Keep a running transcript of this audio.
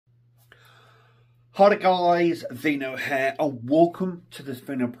Hi there guys, Vino here and welcome to this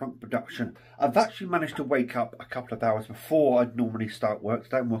Vino Prank production. I've actually managed to wake up a couple of hours before I'd normally start work.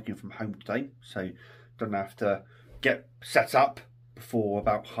 Today I'm working from home today, so don't have to get set up before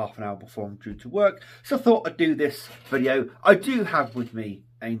about half an hour before I'm due to work. So I thought I'd do this video. I do have with me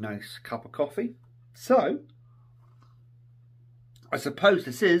a nice cup of coffee, so I suppose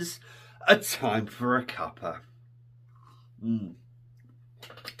this is a time for a cuppa.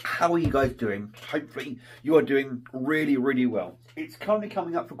 How are you guys doing? Hopefully you are doing really well. It's currently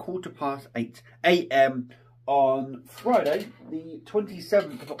coming up for 8:15 AM on Friday, the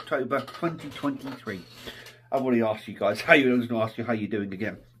 27th of October 2023. I've already asked you guys how you're going to ask you how you're doing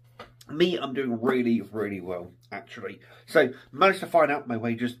again. Me, I'm doing really well actually. So managed to find out my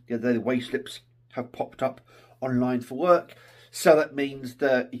wages. The wage slips have popped up online for work. So that means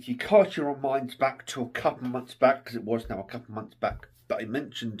that if you cast your minds back to a couple of months back, because it was now a couple of months back that I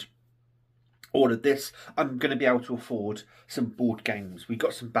mentioned all of this, I'm going to be able to afford some board games. We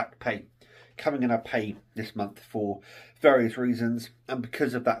got some back pay coming in our pay this month for various reasons, and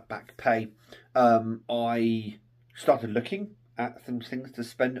because of that back pay, I started looking at some things to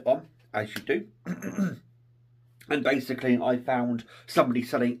spend it on, as you do. And basically I found somebody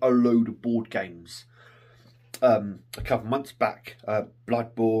selling a load of board games a couple of months back.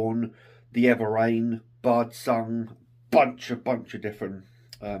 Bloodborne, The Everrain, Bard Sung, bunch of different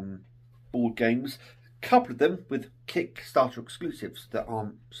board games, a couple of them with Kickstarter exclusives that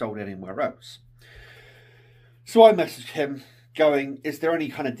aren't sold anywhere else. So I messaged him going, is there any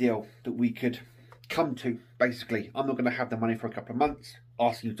kind of deal that we could come to? Basically, I'm not going to have the money for a couple of months.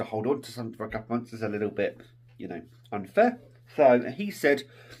 Asking you to hold on to something for a couple of months is a little bit, you know, unfair. So he said,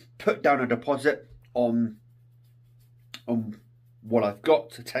 put down a deposit on what I've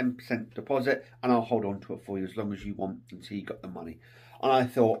got, a 10% deposit, and I'll hold on to it for you as long as you want until you got the money. And I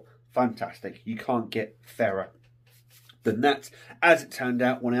thought, fantastic, you can't get fairer than that. As it turned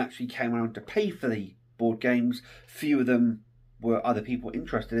out, when I actually came around to pay for the board games, few of them were other people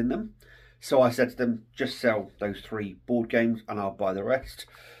interested in them. So I said to them, just sell those 3 board games and I'll buy the rest.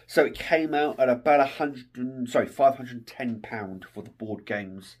 So it came out at about £510 for the board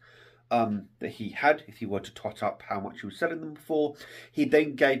games that he had, if he were to tot up how much he was selling them for. He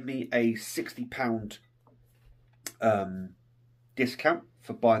then gave me a £60 discount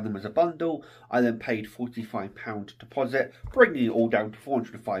for buying them as a bundle. I then paid £45 deposit, bringing it all down to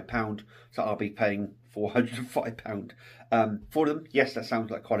 £405. So I'll be paying £405 for them. Yes, that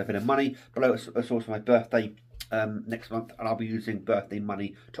sounds like quite a bit of money, but it's also my birthday next month, and I'll be using birthday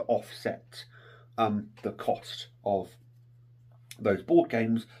money to offset the cost of those board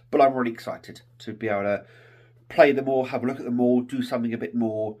games. But I'm really excited to be able to play them all, have a look at them all, do something a bit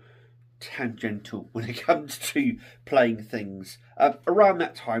more tangential when it comes to playing things. Around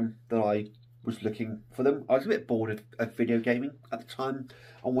that time that I was looking for them, I was a bit bored of video gaming at the time.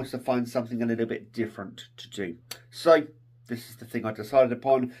 I wanted to find something a little bit different to do. So this is the thing I decided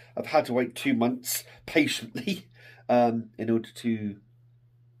upon. I've had to wait 2 months patiently in order to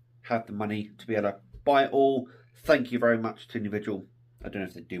have the money to be able to buy it all. Thank you very much to individual. I don't know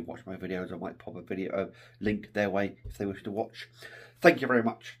if they do watch my videos. I might pop a link their way if they wish to watch. Thank you very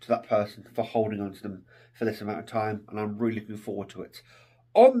much to that person for holding on to them for this amount of time, and I'm really looking forward to it.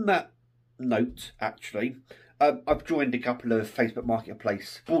 On that note, actually, I've joined a couple of Facebook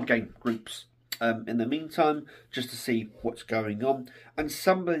Marketplace board game groups in the meantime, just to see what's going on. And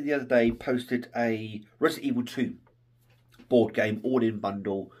somebody the other day posted a Resident Evil 2 board game all-in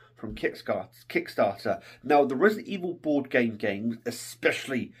bundle from Kickstarter. Now, the Resident Evil board games,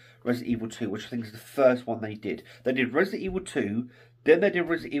 especially Resident Evil 2, which I think is the first one they did. They did Resident Evil 2, then they did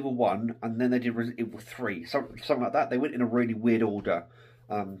Resident Evil 1, and then they did Resident Evil 3. Something like that. They went in a really weird order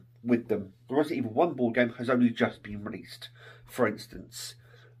with them. The Resident Evil 1 board game has only just been released, for instance.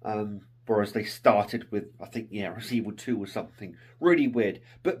 Whereas they started with, I think, Resident Evil 2 or something. Really weird.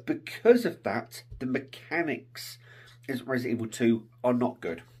 But because of that, the mechanics in Resident Evil 2 are not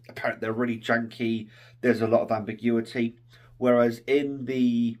good. Apparently they're really janky, there's a lot of ambiguity, whereas in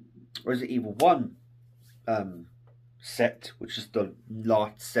the Resident Evil 1 set, which is the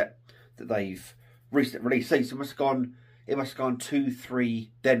last set that they've recently released, so it must have gone 2,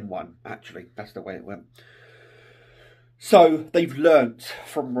 3, then 1, actually, that's the way it went. So they've learnt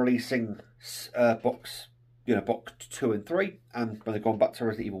from releasing box 2 and 3, and when they've gone back to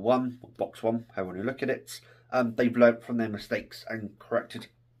Resident Evil 1, or box 1, however you look at it, they've learnt from their mistakes and corrected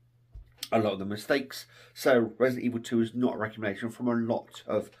a lot of the mistakes. So Resident Evil 2 is not a recommendation from a lot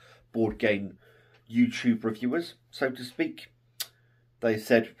of board game YouTube reviewers, so to speak. They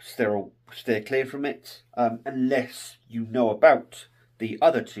said steer clear from it unless you know about the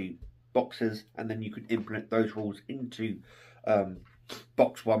other 2 boxes, and then you could implement those rules into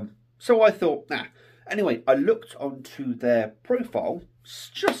box 1. So I thought, nah. Anyway, I looked onto their profile.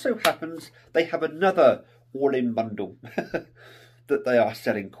 Just so happens they have another all-in bundle that they are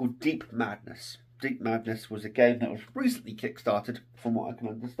selling called Deep Madness. Deep Madness was a game that was recently kickstarted, from what I can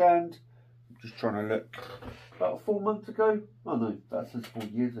understand. I'm just trying to look. About 4 months ago? Oh no, that says 4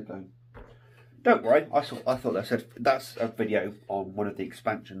 years ago. Don't worry, I thought that said that's a video on one of the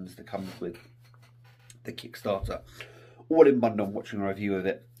expansions that comes with the Kickstarter. All in bundle. I'm watching a review of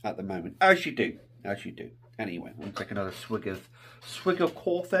it at the moment. As you do. As you do. Anyway, I'm going to take another swig of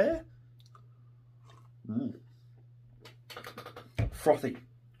coffee. Frothy,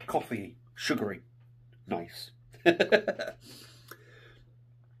 coffee, sugary. Nice.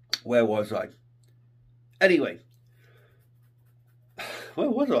 Where was I? Anyway, where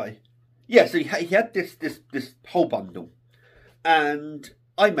was I? Yeah, so he had this whole bundle, and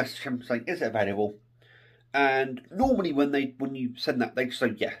I messaged him saying, "Is it available?" And normally when you send that, they just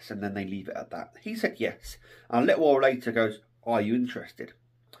say yes, and then they leave it at that. He said yes, and a little while later goes, "Are you interested?"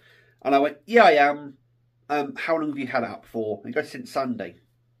 And I went, "Yeah, I am. How long have you had it up for?" He goes, "Since Sunday."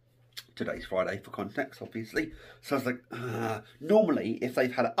 Today's Friday, for context, obviously. So I was like, normally, if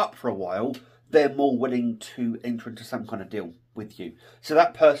they've had it up for a while, they're more willing to enter into some kind of deal with you. So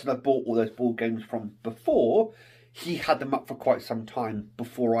that person I bought all those board games from before, he had them up for quite some time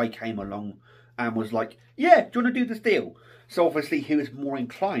before I came along and was like, "Yeah, do you want to do this deal?" So obviously he was more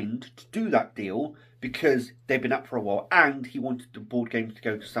inclined to do that deal because they've been up for a while, and he wanted the board games to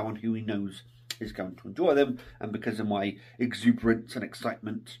go to someone who he knows is going to enjoy them. And because of my exuberance and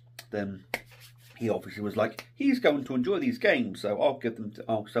excitement, then he obviously was like, he's going to enjoy these games, so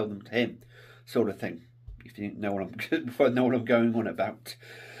I'll sell them to him, sort of thing. If you know what I'm going on about.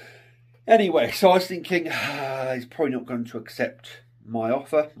 Anyway, so I was thinking, he's probably not going to accept my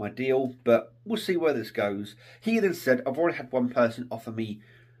offer, my deal, but we'll see where this goes. He then said, I've already had one person offer me.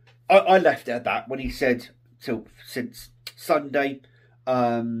 I left it at that when he said since Sunday.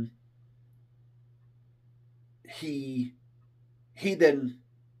 He then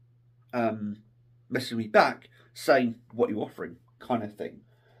messaged me back saying, "What are you offering?" kind of thing.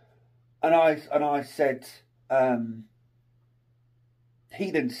 And I said,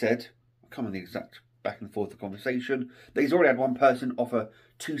 he then said, I can't remember the exact back and forth of the conversation, that he's already had one person offer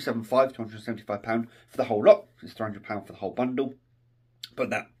 £275 for the whole lot. It's £300 for the whole bundle. But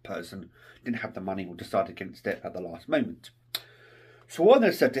that person didn't have the money or decided against it at the last moment. So I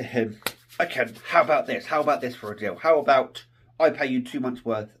then said to him, "Okay, how about this? How about this for a deal? How about I pay you 2 months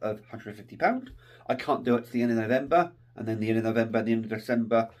worth of £150. I can't do it to the end of November, and then the end of November, the end of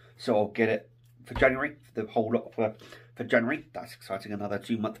December, so I'll get it for January, for the whole lot for January." That's exciting, another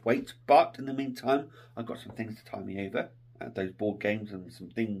 2 month wait. But in the meantime, I've got some things to tie me over, those board games and some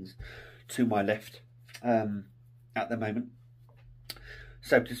things to my left at the moment,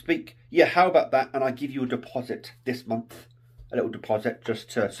 so to speak. Yeah, how about that? And I give you a deposit this month, a little deposit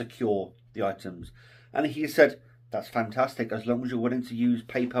just to secure the items. And he said, "That's fantastic, as long as you're willing to use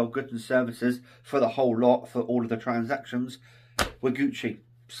PayPal goods and services for the whole lot, for all of the transactions, we're Gucci."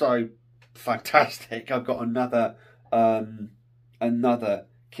 So fantastic! I've got another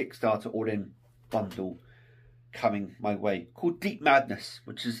Kickstarter all-in bundle coming my way called Deep Madness,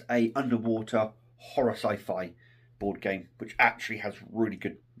 which is a underwater horror sci-fi board game, which actually has really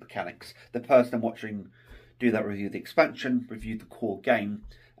good mechanics. The person I'm watching do that review of the expansion reviewed the core game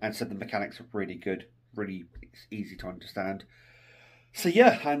and said the mechanics are really good. Really easy to understand. So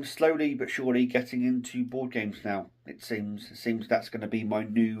yeah, I'm slowly but surely getting into board games now. It seems that's going to be my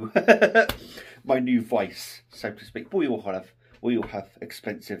new my new vice, so to speak. We all have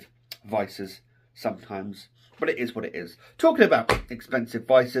expensive vices sometimes, but it is what it is. Talking about expensive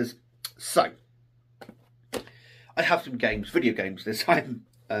vices, so I have some games, video games this time,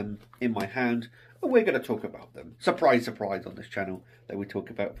 in my hand, and we're going to talk about them. Surprise, surprise, on this channel that we talk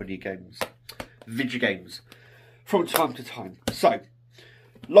about video games from time to time. So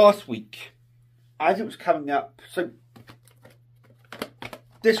last week, as it was coming up, so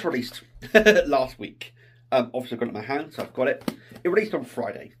this released last week. Obviously I've got it in my hand, so I've got it. It released on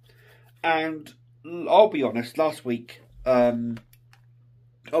Friday, and I'll be honest, last week I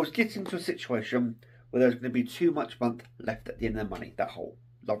was getting into a situation where there was going to be too much month left at the end of the money. That whole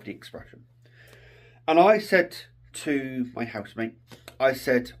lovely expression. And I said to my housemate, I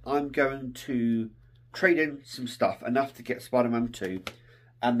said, I'm going to trade in some stuff, enough to get Spider-Man 2,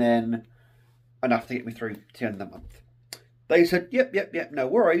 and then enough to get me through to the end of the month. They said, yep, no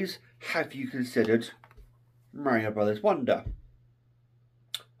worries. Have you considered Mario Brothers Wonder?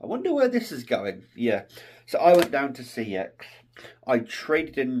 I wonder where this is going. Yeah. So I went down to CX, I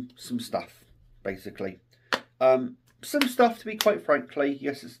traded in some stuff, basically. Some stuff, to be quite frankly,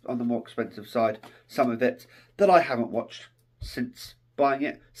 yes, it's on the more expensive side, some of it, that I haven't watched since buying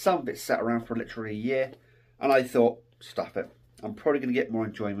it. Some of it sat around for literally a year, and I thought, stuff it. I'm probably going to get more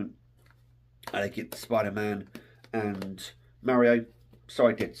enjoyment out of get Spider-Man and Mario, so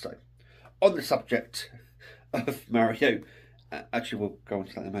I did so. On the subject of Mario, actually we'll go on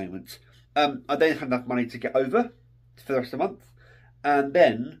to that in a moment, I then had enough money to get over for the rest of the month, and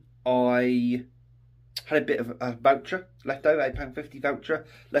then I had a bit of a voucher left over, £8.50 voucher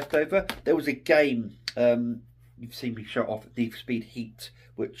left over. There was a game, you've seen me show off, Need for Speed Heat,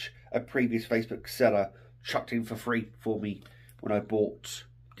 which a previous Facebook seller chucked in for free for me when I bought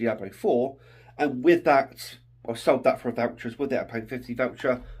Diablo 4. And with that, I sold that for a voucher. With that £8.50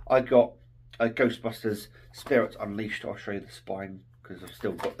 voucher, I got a Ghostbusters Spirits Unleashed. I'll show you the spine because I've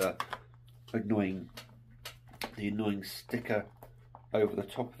still got the annoying sticker over the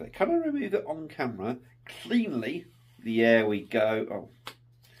top of it. Can I remove it on camera cleanly? There we go. Oh,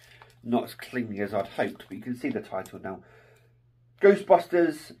 not as cleanly as I'd hoped, but you can see the title now.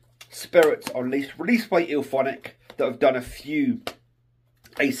 Ghostbusters Spirits Unleashed, released by Ilphonic, that have done a few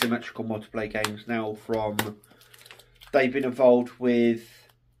asymmetrical multiplayer games now. They've been involved with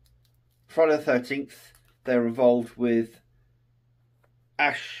Friday the 13th. They're involved with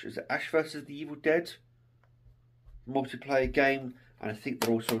Ash versus the Evil Dead multiplayer game, and I think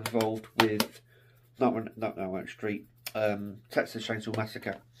they're also involved with Nightmare Street, Texas Chainsaw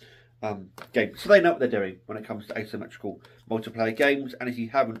Massacre game. So they know what they're doing when it comes to asymmetrical multiplayer games. And if you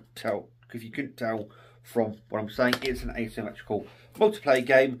couldn't tell from what I'm saying, it's an asymmetrical multiplayer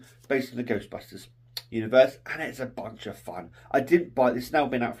game based in the Ghostbusters universe, and it's a bunch of fun. I didn't buy this, now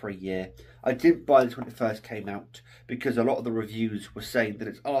been out for a year. I didn't buy this when it first came out because a lot of the reviews were saying that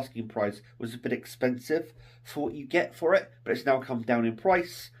its asking price was a bit expensive for what you get for it, but it's now come down in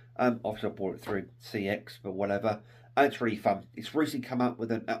price. Obviously I bought it through CX or whatever, and it's really fun. It's recently come out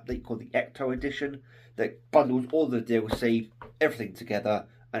with an update called the Ecto Edition that bundles all the DLC, everything together,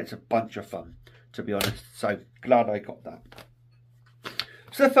 and it's a bunch of fun, to be honest. So glad I got that.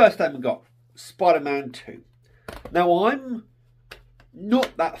 So the first time we got Spider-Man 2. Now I'm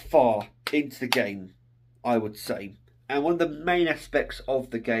not that far into the game, I would say, and one of the main aspects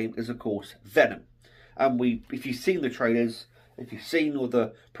of the game is of course Venom. And if you've seen the trailers, if you've seen all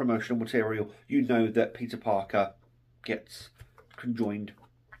the promotional material, you know that Peter Parker gets conjoined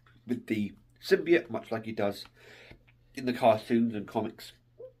with the symbiote, much like he does in the cartoons and comics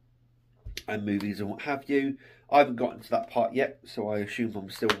and movies and what have you. I haven't gotten to that part yet, so I assume I'm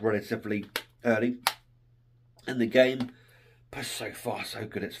still relatively early in the game. But so far, so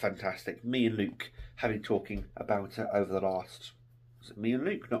good. It's fantastic. Me and Luke have been talking about it over the last... Was it me and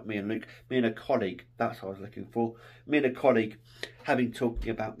Luke? Not me and Luke. Me and a colleague. That's what I was looking for. Me and a colleague have been talking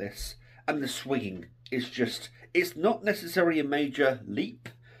about this. And the swinging is just... It's not necessarily a major leap,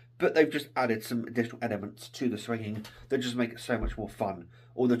 but they've just added some additional elements to the swinging that just make it so much more fun.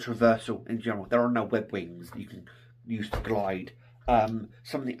 Or the traversal in general. There are now web wings that you can use to glide.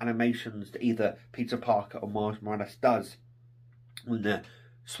 Some of the animations that either Peter Parker or Miles Morales does when they're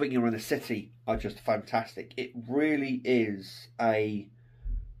swinging around the city are just fantastic. It really is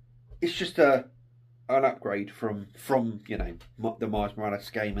it's just an upgrade from the Miles Morales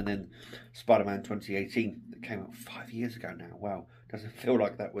game and then Spider-Man 2018 that came out 5 years ago now. Wow, doesn't feel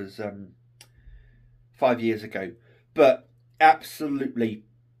like that was 5 years ago, but absolutely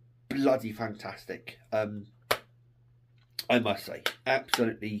bloody fantastic. I must say,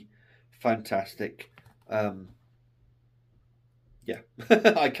 absolutely fantastic. Yeah,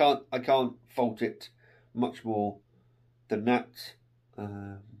 I can't fault it much more than that.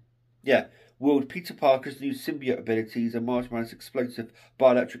 Yeah, wield Peter Parker's new symbiote abilities and Miles Morales' explosive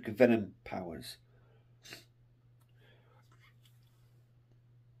bioelectric venom powers.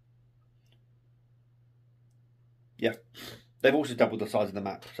 Yeah, they've also doubled the size of the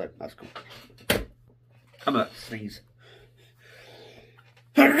map, so that's cool. I'm gonna sneeze.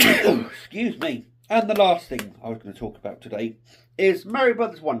 Excuse me. And the last thing I was going to talk about today is Mario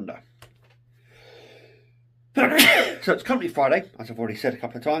Brothers Wonder. So it's currently Friday, as I've already said a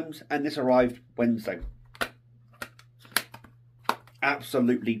couple of times, and this arrived Wednesday.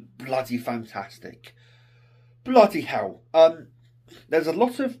 Absolutely bloody fantastic. Bloody hell. There's a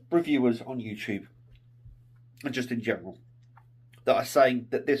lot of reviewers on YouTube, and just in general, that are saying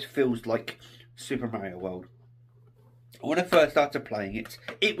that this feels like Super Mario World. When I first started playing it,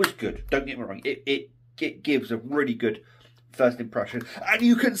 it was good. Don't get me wrong. It gives a really good first impression. And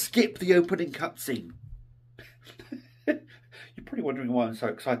you can skip the opening cutscene. You're probably wondering why I'm so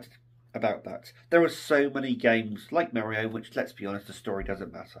excited about that. There are so many games like Mario, which, let's be honest, the story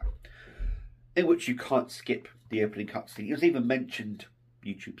doesn't matter, in which you can't skip the opening cutscene. It was even mentioned,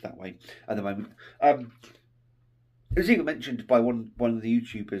 YouTube's that way at the moment, it was even mentioned by one of the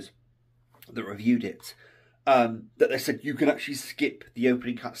YouTubers that reviewed it, that they said you can actually skip the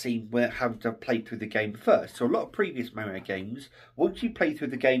opening cutscene without having to play through the game first. So a lot of previous Mario games, once you play through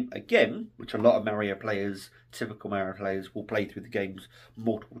the game again, which a lot of Mario players, typical Mario players, will play through the games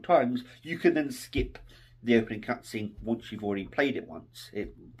multiple times, you can then skip the opening cutscene once you've already played it once.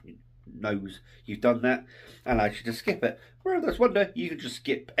 It knows you've done that and allows you to skip it. Whereas there's Wonder, you can just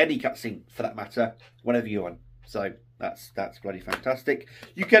skip any cutscene for that matter whenever you want. So that's bloody fantastic.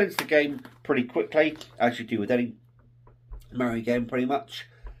 You get into the game pretty quickly, as you do with any Mario game pretty much.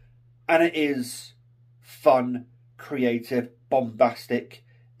 And it is fun, creative, bombastic.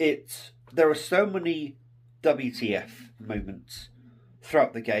 There are so many WTF moments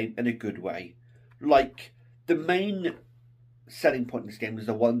throughout the game in a good way. Like, the main selling point in this game is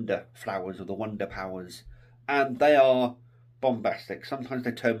the Wonder Flowers or the Wonder Powers. And they are bombastic. Sometimes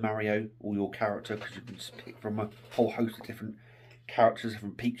they turn Mario or your character, because you can just pick from a whole host of different characters,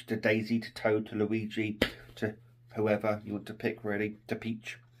 from Peach to Daisy to Toad to Luigi to whoever you want to pick, really, to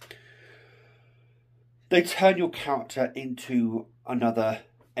Peach. They turn your character into another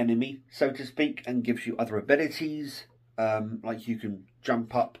enemy, so to speak, and gives you other abilities, like you can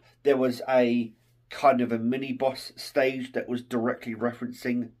jump up. There was a kind of a mini boss stage that was directly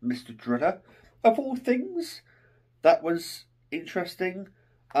referencing Mr. Driller, of all things. That was interesting.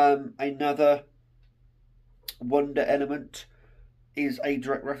 Another Wonder element is a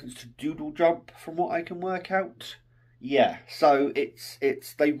direct reference to Doodle Jump, from what I can work out. Yeah, so it's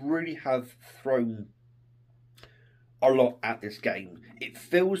they really have thrown a lot at this game. It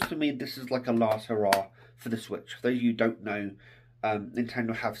feels to me this is like a last hurrah for the Switch. For those of you who don't know,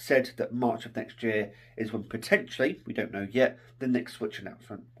 Nintendo have said that March of next year is when potentially, we don't know yet, the next Switch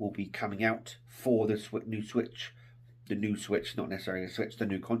announcement will be coming out for the new Switch. The new Switch, not necessarily a Switch, the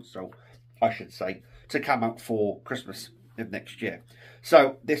new console, I should say, to come out for Christmas of next year.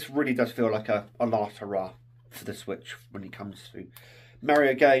 So this really does feel like a last hurrah for the Switch when it comes to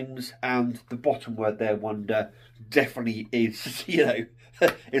Mario games, and the bottom word there, Wonder, definitely is,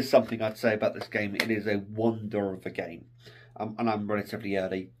 is something I'd say about this game. It is a wonder of a game. And I'm relatively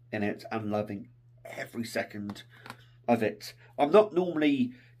early in it and loving every second of it. I'm not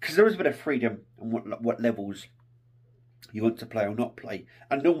normally, because there is a bit of freedom on what levels you want to play or not play.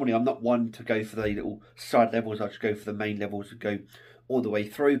 And normally I'm not one to go for the little side levels. I just go for the main levels and go all the way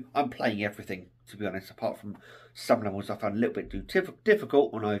through. I'm playing everything, to be honest, apart from some levels I found a little bit too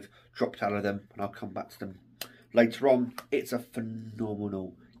difficult when I've dropped out of them, and I'll come back to them later on. It's a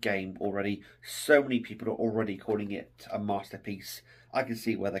phenomenal game already. So many people are already calling it a masterpiece. I can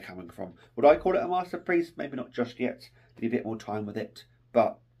see where they're coming from. Would I call it a masterpiece? Maybe not just yet. Need a bit more time with it.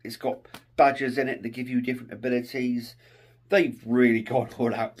 But it's got badges in it that give you different abilities. They've really gone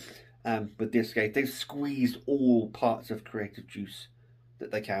all out with this game. They've squeezed all parts of creative juice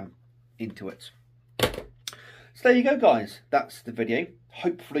that they can into it. So there you go, guys. That's the video.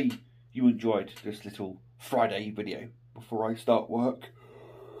 Hopefully you enjoyed this little Friday video before I start work.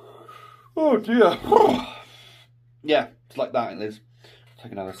 Oh dear. Yeah, it's like that, it is.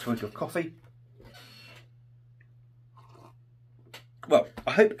 Take another swig of coffee. Well,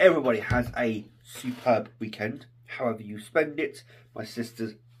 I hope everybody has a superb weekend, however you spend it. My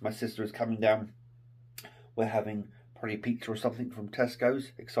sister is coming down. We're having probably pizza or something from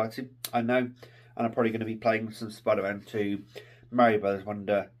Tesco's. Exciting, I know. And I'm probably going to be playing some Spider-Man 2, Mario Bros.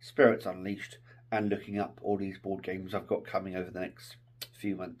 Wonder, Spirits Unleashed, and looking up all these board games I've got coming over the next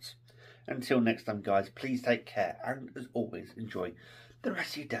few months. Until next time, guys, please take care, and as always, enjoy the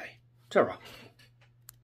rest of your day. Ta-ra.